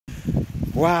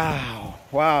Wow,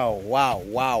 wow, wow,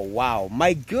 wow, wow.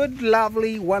 My good,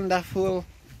 lovely, wonderful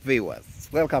viewers.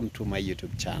 Welcome to my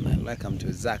YouTube channel. Welcome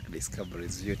to Zach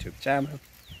Discovery's YouTube channel.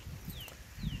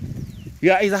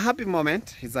 Yeah, it's a happy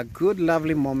moment. It's a good,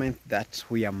 lovely moment that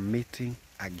we are meeting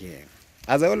again.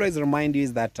 As I always remind you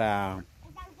is that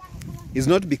it's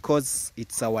not because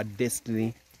it's our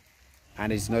destiny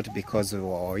and it's not because of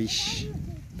our wish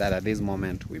that at this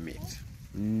moment we meet.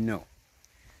 No.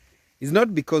 It's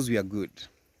not because we are good.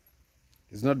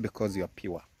 It's not because we are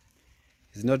pure.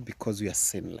 It's not because we are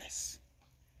sinless.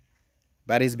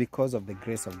 But it's because of the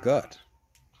grace of God.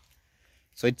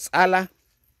 So it's Allah,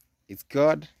 it's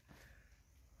God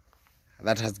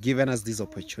that has given us this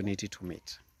opportunity to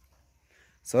meet.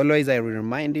 So always I will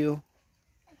remind you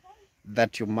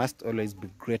that you must always be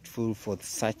grateful for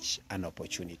such an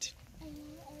opportunity.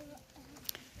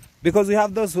 Because we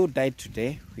have those who died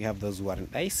today, we have those who are in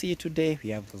ICU today,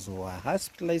 we have those who are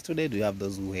hospitalized today, we have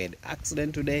those who had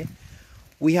accident today,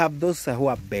 we have those who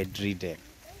are bedridden.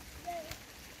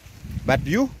 But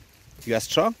you are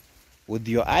strong, with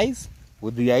your eyes,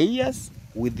 with your ears,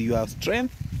 with your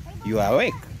strength, you are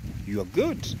awake, you are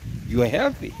good, you are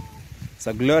healthy.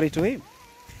 So glory to Him.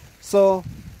 So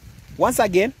once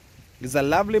again, it's a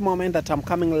lovely moment that I'm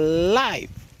coming live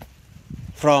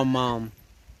from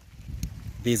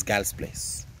this girl's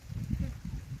place.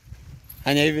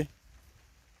 Hanya hivi?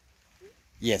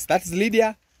 Yes, that's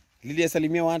Lydia. Lydia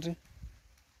salimia watu.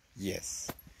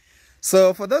 Yes.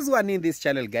 So for those who are new in this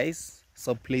channel, guys,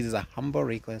 so please, it's a humble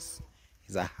request.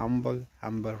 It's a humble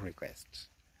request.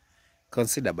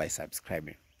 Consider by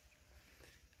subscribing.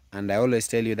 And I always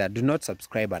tell you that do not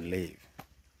subscribe and leave.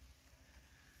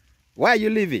 Why are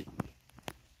you leaving?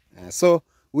 So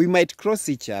we might cross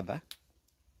each other.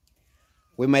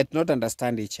 We might not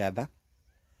understand each other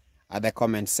at the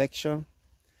comment section.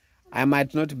 I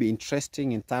might not be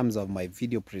interesting in terms of my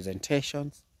video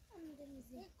presentations.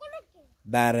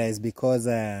 That is because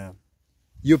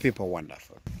you people are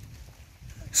wonderful.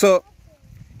 So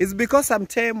it's because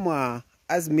sometimes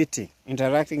us meeting,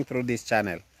 interacting through this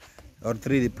channel or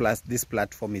through this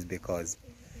platform is because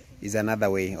it's another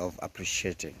way of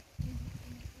appreciating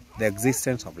the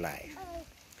existence of life.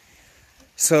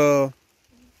 So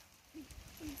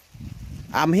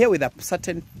I'm here with a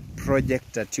certain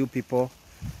project that you people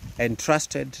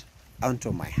entrusted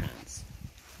onto my hands.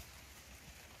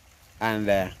 And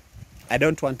I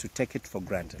don't want to take it for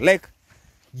granted. Like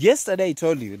yesterday I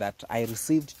told you that I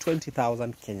received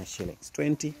 20,000 Kenya shillings.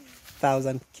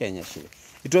 20,000 Kenya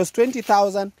shillings. It was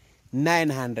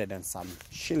 20,900 and some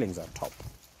shillings on top.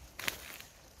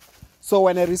 So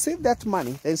when I received that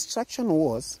money, the instruction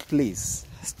was, please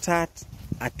start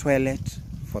a toilet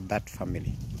for that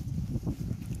family.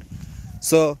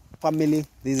 So family,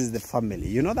 this is the family.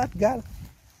 You know that girl?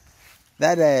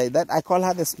 That I call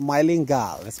her the smiling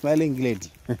girl, the smiling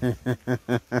lady.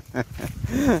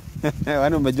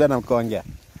 Wani umejua na mkoongea?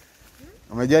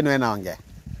 Umejua niwe naongea?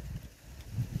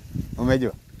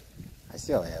 Umejua?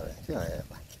 Sio wewe, sio wewe.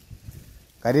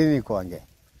 Kadiri ni kuongea.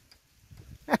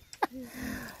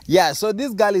 Yeah, so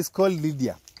this girl is called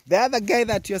Lydia. The other guy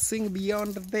that you're seeing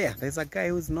beyond there, there's a guy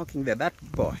who's knocking there. That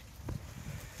boy.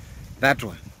 That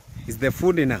one. Is the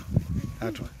foodie now.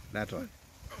 That one.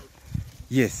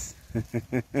 Yes.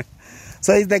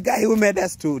 So it's the guy who made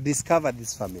us to discover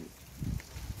this family.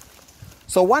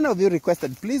 So one of you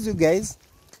requested, please you guys,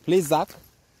 please Zach,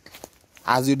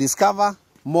 as you discover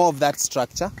more of that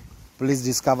structure, please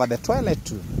discover the toilet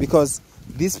too. Because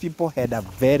these people had a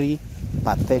very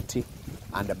pathetic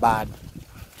and a bad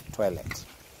toilet.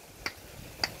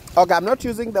 Okay, I'm not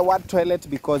using the word toilet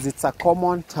because it's a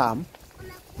common term.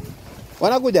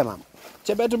 Wanakuja mama.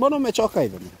 Chebetu mbona umechoka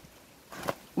hivi?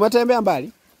 Umetembea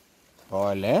mbali?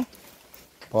 Pole.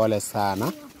 Pole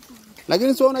sana.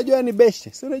 Lakini sio unajua ni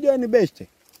beshte. Sio unajua ni beshte.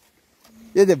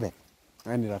 Yejebe.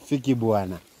 Ni rafiki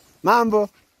bwana. Mambo.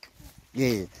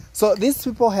 Yeah. So these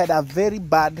people had a very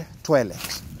bad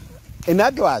toilet. In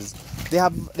other words,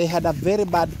 they had a very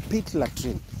bad pit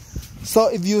latrine. So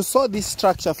if you saw this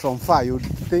structure from far, you'd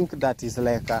think that is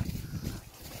like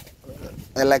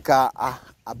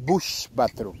a bush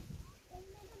bathroom.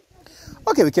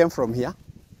 Okay, we came from here.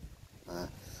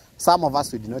 Some of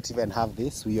us, we did not even have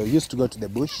this. We used to go to the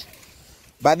bush.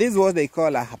 But this is what they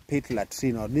call a pit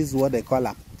latrine, or this is what they call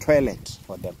a toilet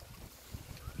for them.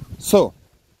 So,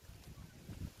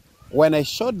 when I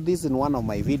showed this in one of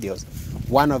my videos,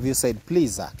 one of you said,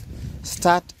 please, Zach,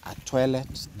 start a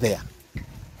toilet there.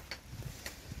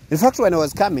 In fact, when I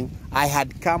was coming, I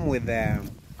had come with a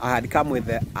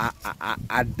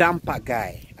dumper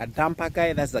guy. A dumper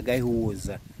guy, that's the guy who was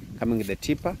coming with the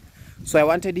tipper. So I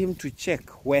wanted him to check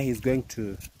where he's going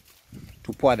to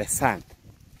to pour the sand.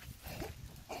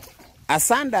 A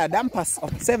sand dumpers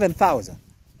of 7,000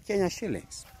 Kenya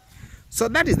shillings. So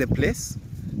that is the place.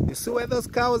 You see where those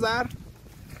cows are?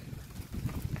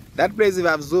 That place, if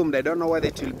I've zoomed, I don't know whether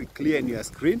it will be clear in your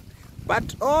screen.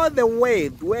 But all the way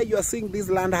where you are seeing this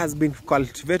land has been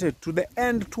cultivated to the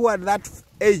end toward that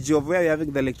edge of where you're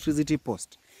having the electricity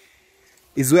post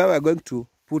is where we're going to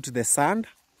put the sand.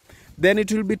 Then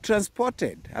it will be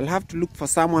transported. I'll have to look for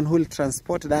someone who will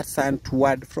transport that sand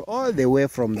toward all the way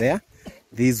from there,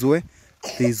 this way,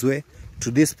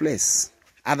 to this place.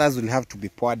 Others will have to be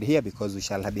poured here because we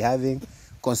shall be having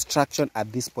construction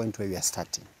at this point where we are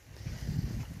starting.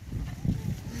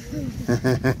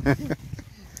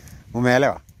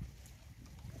 Umeelewa?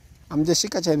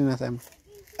 Amjashika cheni nasema.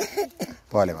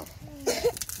 Pole mama.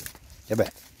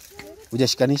 Jebe.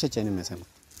 Ujashikanisha cheni nimesema.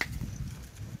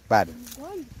 Bado.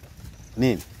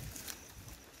 Nini?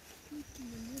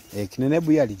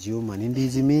 Kinenebu ya alijiuma. Ni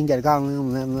ndizi mingi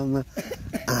alikawa.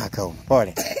 Kaum.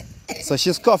 Pole. So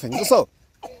she's coughing. So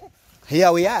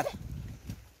here we are.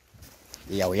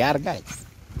 Here we are, guys.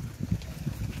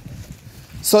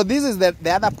 So this is the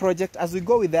other project. As we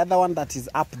go with the other one that is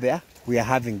up there, we are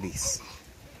having this.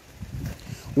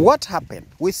 What happened?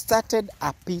 We started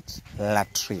a pit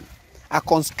latrine. A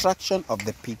construction of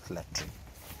the pit latrine.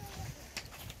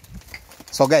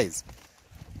 So guys,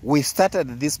 we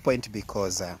started at this point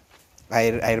because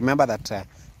I remember that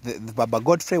the Baba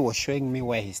Godfrey was showing me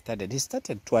where he started. He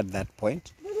started toward that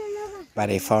point,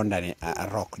 but I found a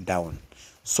rock down.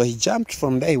 So he jumped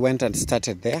from there, he went and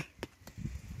started there.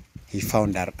 He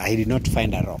did not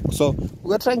find a rock. So we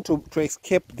were trying to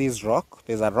escape this rock.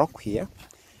 There's a rock here.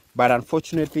 But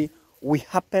unfortunately, we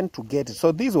happened to get it.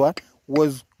 So this one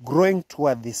was growing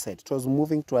toward this side. It was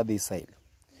moving toward this side.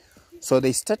 So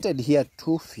they started here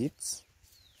 2 feet.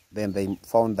 Then they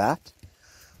found that.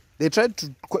 They tried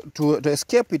to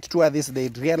escape it toward this. They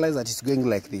realized that it's going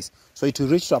like this. So it will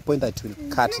reach to a point that it will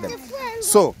cut them.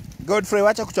 So, Godfrey,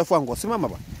 wacha kuchafua nguo. Simama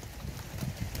ba.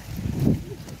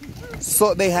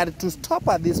 So they had to stop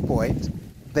at this point.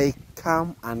 They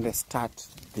come and start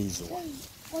this one.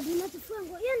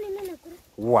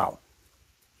 Wow.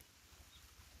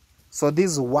 So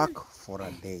this is work for a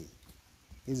day.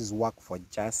 This is work for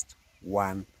just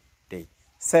one day.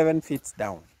 7 feet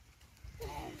down.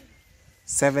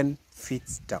 7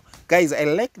 feet down. Guys, I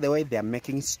like the way they are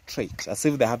making it straight. As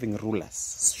if they're having rulers.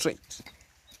 Straight.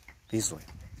 This way.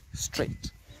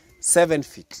 Straight. 7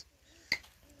 feet.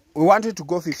 We wanted to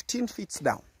go 15 feet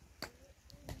down.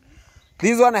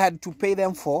 This one I had to pay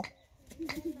them for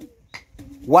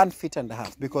 1.5 feet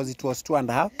because it was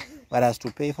 2.5, but I had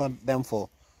to pay for them for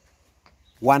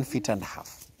 1.5 feet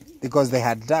because they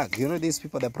had dug. You know, these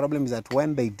people, the problem is that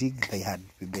when they dig, they had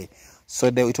so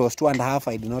it was 2.5.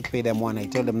 I did not pay them 1. I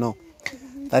told them no,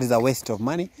 that is a waste of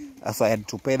money. So I had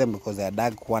to pay them because they had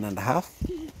dug 1.5,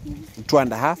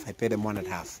 2.5. I paid them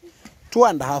 1.5.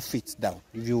 2.5 feet down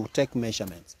if you take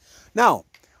measurements. Now,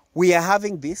 we are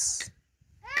having this.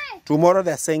 Tomorrow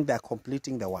they're saying they're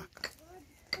completing the work.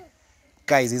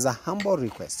 Guys, it's a humble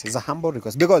request. It's a humble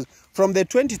request. Because from the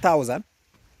 20,000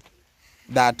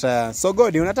 that... so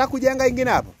God, unataka kujenga ingine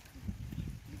hapo?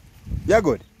 Yeah,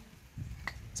 good.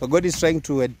 So God is trying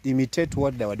to imitate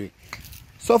what they were doing.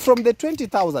 So from the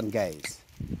 20,000 guys,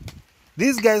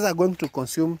 these guys are going to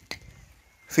consume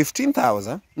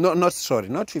 15,000. No, not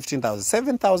 15,000.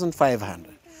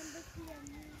 7,500.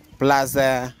 Plus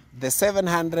the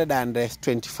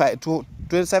 725 to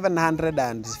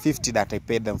 750 that I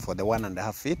paid them for the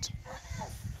 1.5 feet.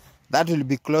 That will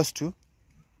be close to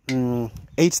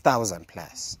 8,000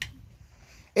 plus.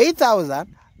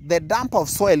 8,000. The dump of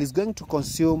soil is going to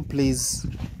consume, please,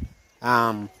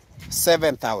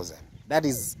 7,000. That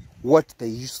is what they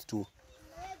used to.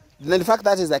 In fact,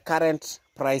 that is the current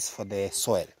price for the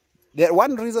soil. The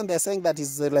one reason they're saying that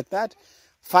is like that.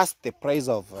 First, the price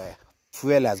of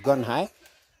fuel has gone high.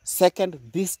 Second,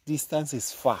 this distance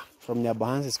is far. From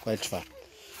Nyabohanse is quite far.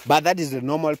 But that is the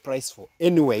normal price for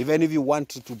anyway. Even if you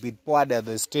want it to be poured at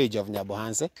the stage of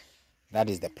Nyabohanse, that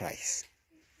is the price.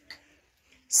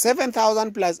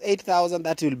 7,000 plus 8,000,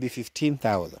 that will be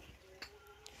 15,000.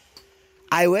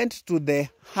 I went to the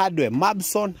hardware,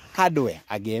 Mabson hardware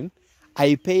again.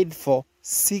 I paid for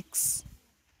 6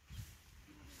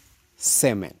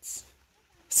 cements.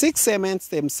 6 cements,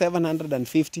 them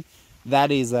 750.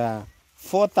 That is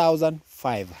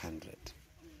 4,500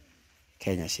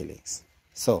 Kenya shillings.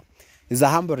 So, it's a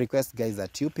humble request, guys,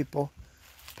 that you people,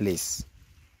 please,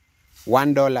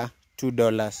 $1, $2,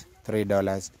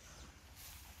 $3.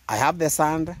 I have the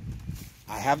sand,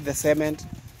 I have the cement,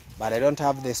 but I don't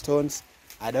have the stones,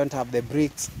 I don't have the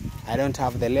bricks, I don't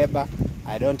have the labor,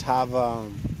 I don't have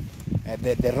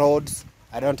the roads.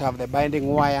 I don't have the binding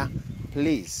wire.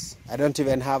 Please, I don't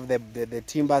even have the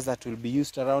timbers that will be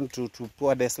used around to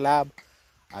pour the slab.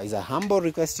 It's a humble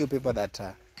request to you people that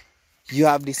you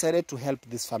have decided to help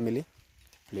this family.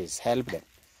 Please help them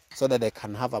so that they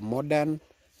can have a modern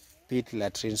pit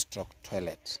latrine stroke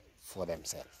toilet for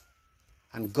themselves.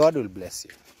 And God will bless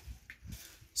you.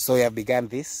 So we have begun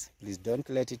this. Please don't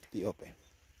let it be open.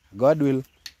 God will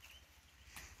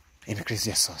increase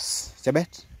your source.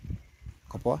 Chabet?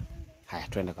 Kopoa? Haya,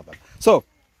 tuende kwa baba. So,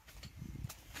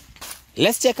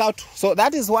 let's check out. So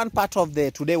that is one part of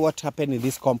the today what happened in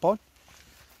this compound.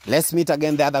 Let's meet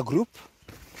again the other group.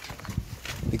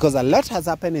 Because a lot has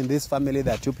happened in this family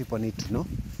that you people need to know.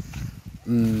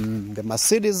 The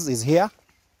Mercedes is here.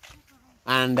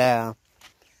 And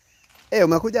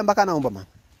umekuja mpaka naomba mama.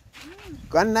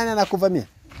 Kwani nani anakuvamia?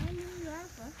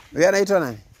 Wewe anaitwa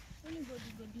nani?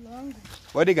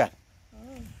 Bodyguard.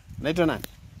 Naitwa nani?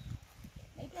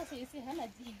 Naitwa Sisi, hana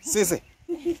jina. Sisi.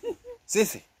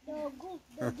 Sisi.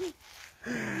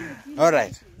 All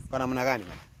right. Kwa namna gani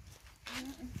bwana?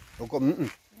 Uko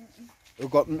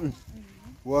Uko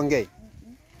uongei.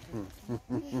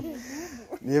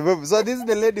 So this is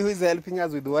the lady who is helping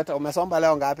us with water. Umesomba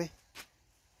leo ngapi?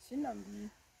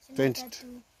 22.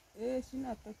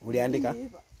 Uliandika?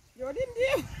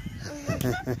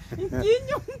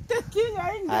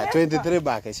 23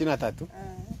 buckets, 23.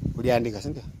 Uliandika,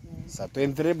 sindio? So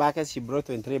 23 buckets, she brought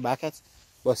 23 buckets.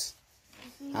 Boss,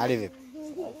 hali vipi?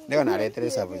 Leo na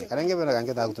letere sabuni. Kanenge bana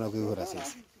kange takutuna kuihura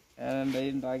sisi.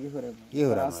 Ndai ndagi hore.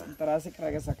 Ihura. Tarasi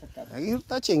krage sakaka.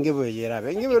 Ihura chenge boyera.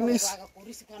 Benge bonis.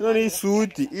 No ni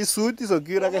suti. I suti so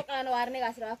kira ke. Ano warne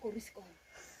gasira kurisiko.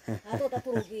 Hato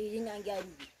taturugi inyangi ari.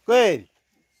 Kweli.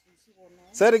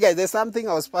 Sorry guys, there's something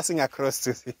I was passing across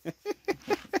to see.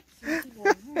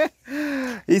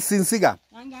 Isinsiga.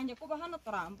 Nyanganje kuba hano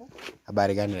tarambo.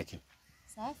 Habari gani lakini?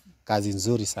 Safi. Kazi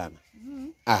nzuri sana.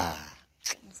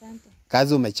 Asante.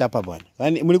 Kazi umechapa bwana.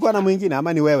 Yaani mlikuwa na mwingine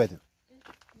ama ni wewe tu?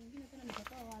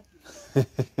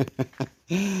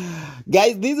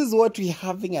 Guys, this is what we're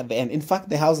having at the end. In fact,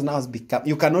 the house now has become,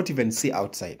 you cannot even see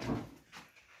outside.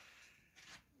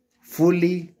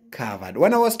 Fully covered.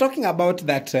 When I was talking about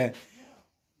that,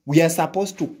 we are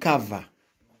supposed to cover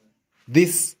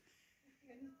this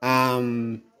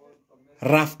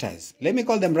rafters. Let me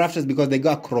call them rafters because they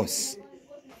go across.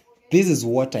 This is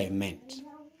what I meant.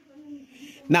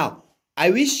 Now,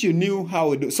 I wish you knew how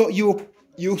we do. So you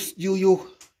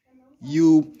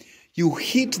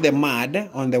hit the mud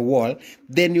on the wall,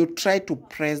 then you try to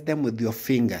press them with your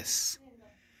fingers.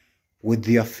 With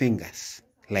your fingers,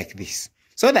 like this.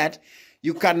 So that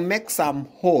you can make some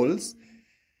holes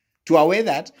to a way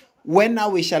that when now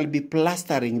we shall be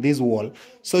plastering this wall,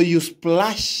 so you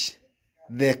splash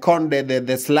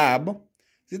the slab.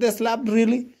 See the slab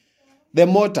really? The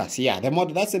mortars, yeah, the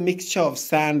mortar. That's a mixture of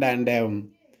sand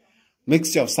and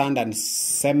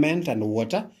cement and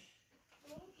water.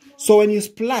 So when you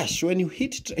splash, when you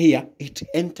hit it here, it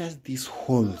enters these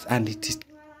holes and it is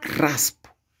crisp.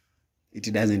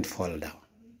 It doesn't fall down.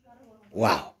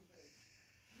 Wow.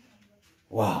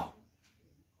 Wow.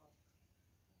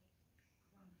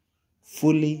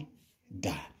 Fully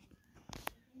done.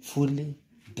 Fully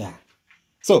done.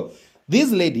 So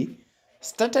this lady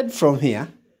started from here,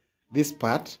 this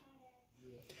part,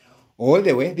 all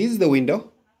the way. This is the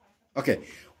window. Okay.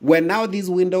 When now this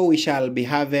window we shall be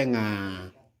having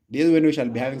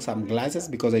some glasses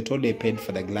because I told they paid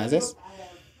for the glasses.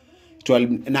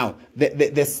 Now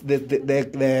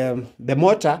the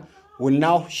mortar will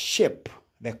now shape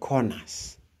the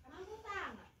corners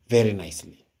very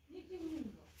nicely.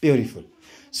 Beautiful.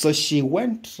 So she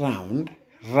went round,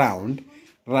 and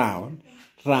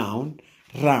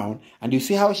you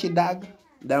see how she dug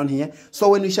down here? So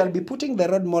when you shall be putting the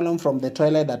road molon from the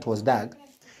toilet that was dug,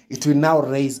 it will now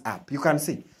raise up. You can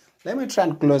see. Let me try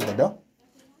and close the door.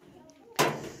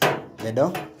 The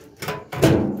door.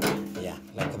 Yeah,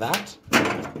 like that.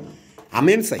 I'm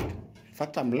inside. In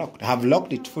fact, I'm locked. I have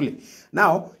locked it fully.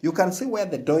 Now, you can see where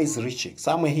the door is reaching.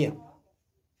 Somewhere here.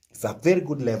 It's a very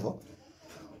good level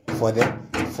for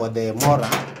the mortar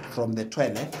from the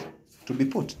toilet to be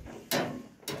put.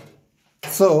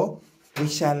 So, we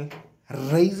shall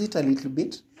raise it a little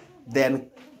bit,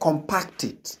 then compact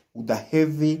it with a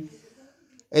heavy,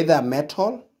 either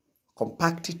metal,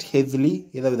 compact it heavily,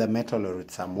 either with a metal or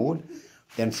with some wood.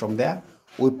 Then from there,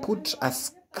 we put a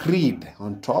screed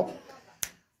on top.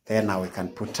 Then now we can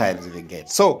put tiles in the gate.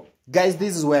 So, guys,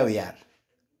 this is where we are.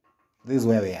 This is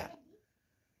where we are.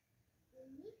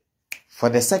 For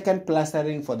the second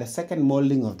plastering, for the second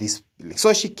molding of this building.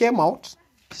 So she came out.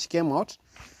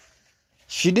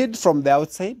 She did from the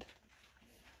outside,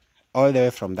 all the way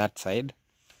from that side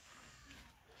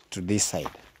to this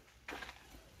side.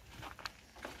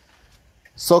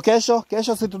 So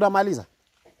kesho si tunamaliza.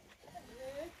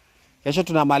 Kesho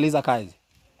tunamaliza kazi.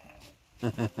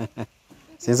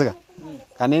 Sinzika.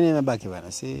 Kanini imebaki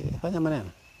bwana? Si fanya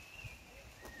maneno.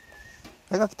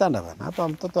 Weka kitanda bwana. Hapa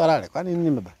mtoto alale. Kwa nini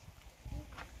imebaki?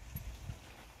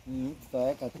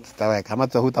 Tutaweka tu. Tutaweka kama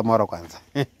tutahuta moro kwanza.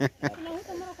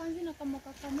 Tunahuta mara kwanza na kama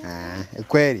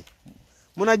Kweli.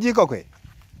 Muna jiko kweli?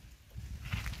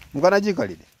 Mko na jiko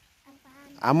lile?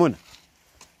 Hapana. Amuna.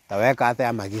 Taweka hata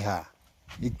ya magiha.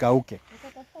 Ikauke.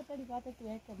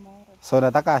 So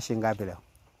nataka shilingi ngapi leo?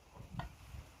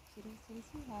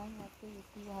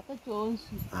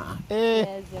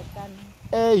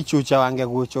 Ichucha wange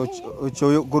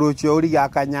gurucho uri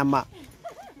akanyama.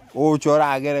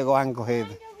 Uchora agere wangu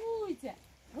hedi.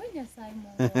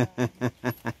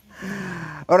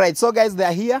 All right, so guys, they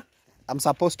are here. I'm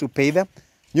supposed to pay them.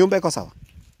 Nyumba iko sawa?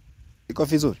 Iko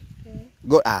vizuri?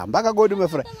 Go mpaka godi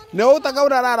umefura. Ne utaka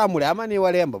urarara mule ama ni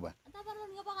walembo bwana?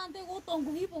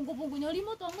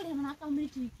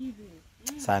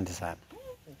 Asante sana.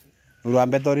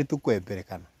 Uruambe tori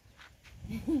tukweperekana.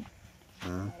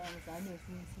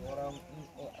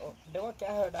 Dewa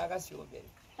kya hai daga siyobe.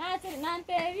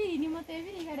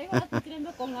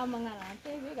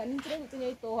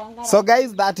 So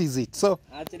guys, that is it. So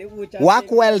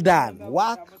work well done.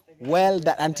 Work well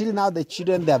done. Until now the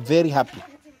children, they are very happy.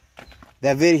 They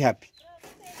are very happy.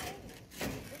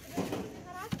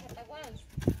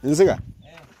 Nzika?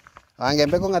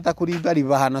 Wangembe ko ngata kuriba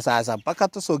riba hano sasa paka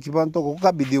to sokiba ntoko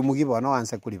kukabidi umugiba no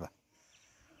wanse kuriba.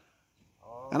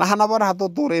 Ana hana bona hato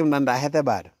tore nanda hete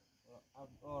bado.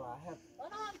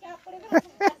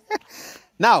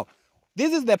 Now,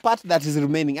 this is the part that is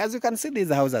remaining. As you can see, this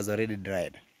house has already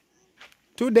dried.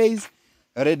 2 days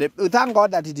already. Thank God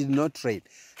that it did not rain.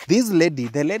 This lady,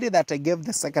 the lady that I gave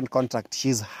the second contract,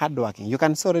 she's hardworking. You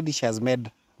can see already she has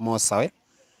made more soil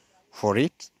for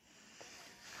it.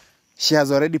 She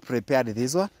has already prepared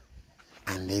this one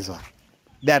and this one.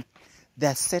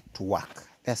 They're set to work.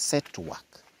 They're set to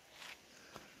work.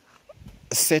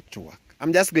 Set to work.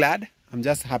 I'm just glad. I'm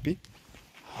just happy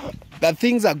that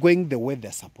things are going the way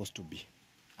they're supposed to be.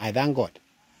 I thank God.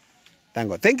 Thank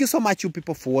God. Thank you so much, you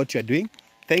people, for what you're doing.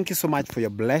 Thank you so much for your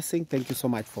blessing. Thank you so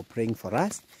much for praying for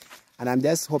us. And I'm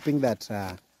just hoping that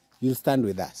you'll stand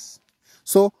with us.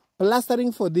 So,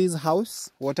 plastering for this house,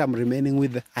 what I'm remaining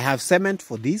with, I have cement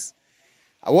for this.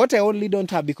 What I only don't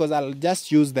have, because I'll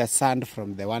just use the sand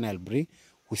from the one I'll bring.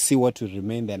 We'll see what will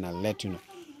remain, then I'll let you know.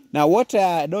 Now, what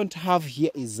I don't have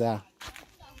here is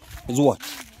what?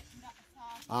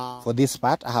 For this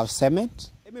part, I have cement.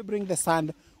 Let me bring the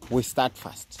sand. We start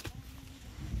first.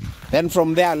 Then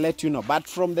from there, I'll let you know. But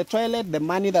from the toilet, the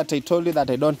money that I told you that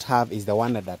I don't have is the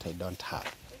one that I don't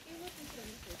have.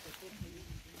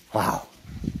 Wow.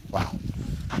 Wow.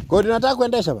 Good.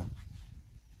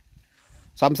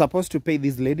 So I'm supposed to pay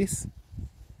these ladies.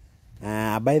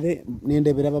 By the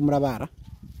niende biraba murabara.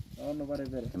 Oh no,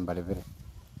 very.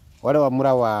 Wale wa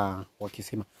mura wa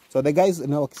kisima. So the guys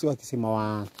na wakisiwa kisima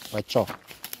wa choo.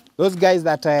 Those guys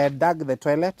that dug the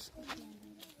toilet.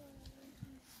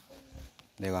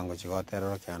 They wango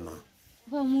chigotero kiano.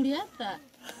 Wa muriata.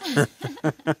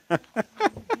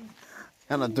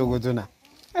 Kiano tugu tuna.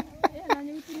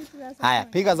 Haya,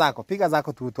 piga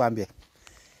zako tuambie.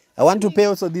 I want to pay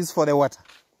also this for the water.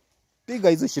 Piga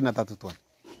hizo 23 tu.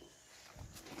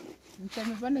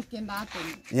 Mtamebana kenda hapo.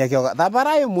 Ya kioga.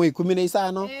 Tabaraye mu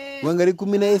 15, wengeri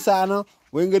 15,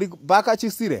 wengeri baka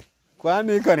chisire.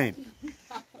 Kwani iko nini?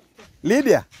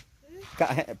 Lydia.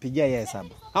 Pigia yeye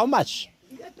hesabu. How much?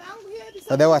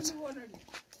 For the water?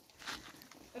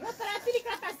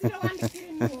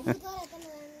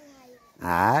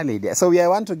 Lydia. So we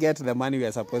want to get the money we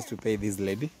are supposed to pay this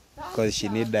lady because she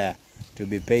need to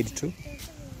be paid too.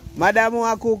 Madamu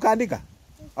akukandika?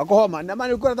 Akohoma.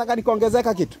 Namani uko nataka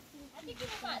nikuongezeka kitu?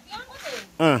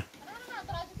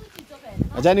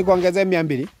 Acha nikuongezee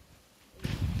 200.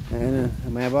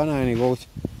 Mayabana ni gochi.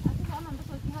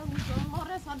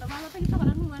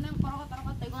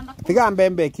 Tiga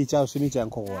mbembe kichao sinicha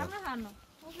nkogora.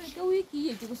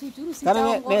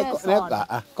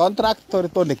 Kana contractor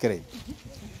tondekere.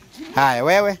 Haya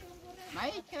wewe.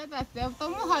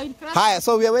 Hi,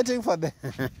 so we are waiting for the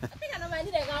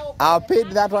I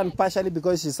paid that one partially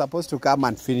because she's supposed to come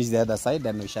and finish the other side,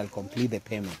 and we shall complete the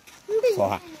payment for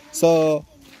her. So,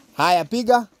 hi,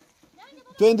 piga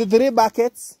 23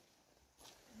 buckets.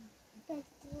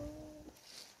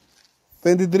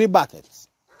 23 buckets.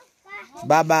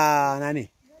 Baba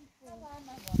nani?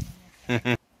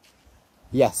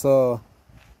 Yeah, so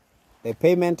The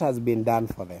payment has been done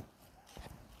for them.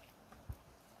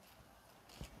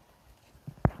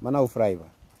 Mbona ufurahi ba?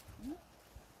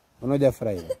 Mbona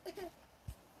hujafurahi ba?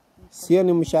 Sio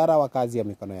ni mshahara wa kazi ya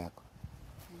mikono yako.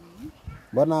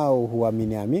 Mbona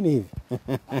huamini hivi?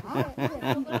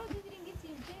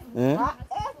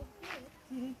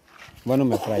 Mbona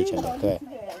umefurahi chana?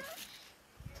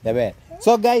 Jabe.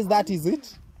 So guys, that is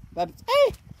it.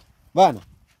 Hey! Bana.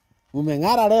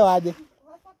 Umeng'ara leo aje?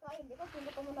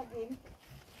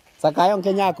 Sakayo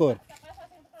Kenya yako.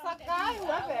 Sakayo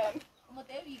wapi?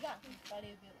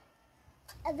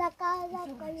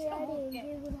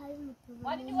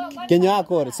 Kenya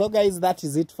yako. So guys, that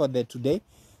is it for the today.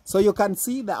 So you can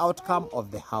see the outcome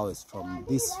of the house from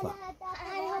this far.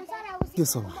 Thank you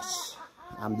so much.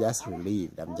 I'm just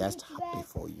relieved. I'm just happy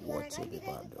for you what you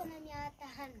people are doing.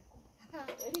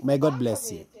 May God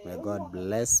bless you. May God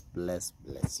bless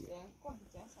you.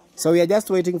 So we are just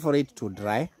waiting for it to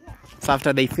dry. So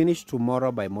after they finish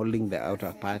tomorrow by molding the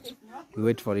outer part, we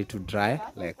wait for it to dry.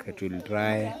 Like it will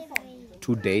dry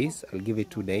 2 days. I'll give it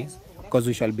 2 days because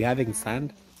we shall be having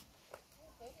sand.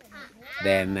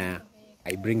 Then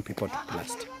I bring people to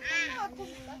plaster.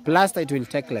 Plaster, it will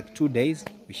take like 2 days.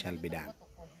 We shall be done.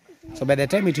 So by the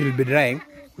time it will be drying,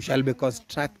 we shall be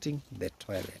constructing the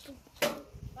toilet.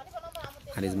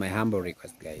 And it's my humble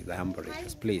request, guys. The humble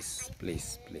request. Please.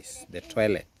 The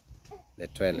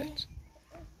toilet.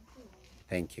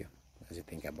 Thank you as you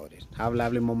think about it. Have a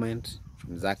lovely moment.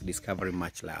 From Zach Discovery,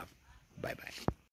 much love. Bye-bye.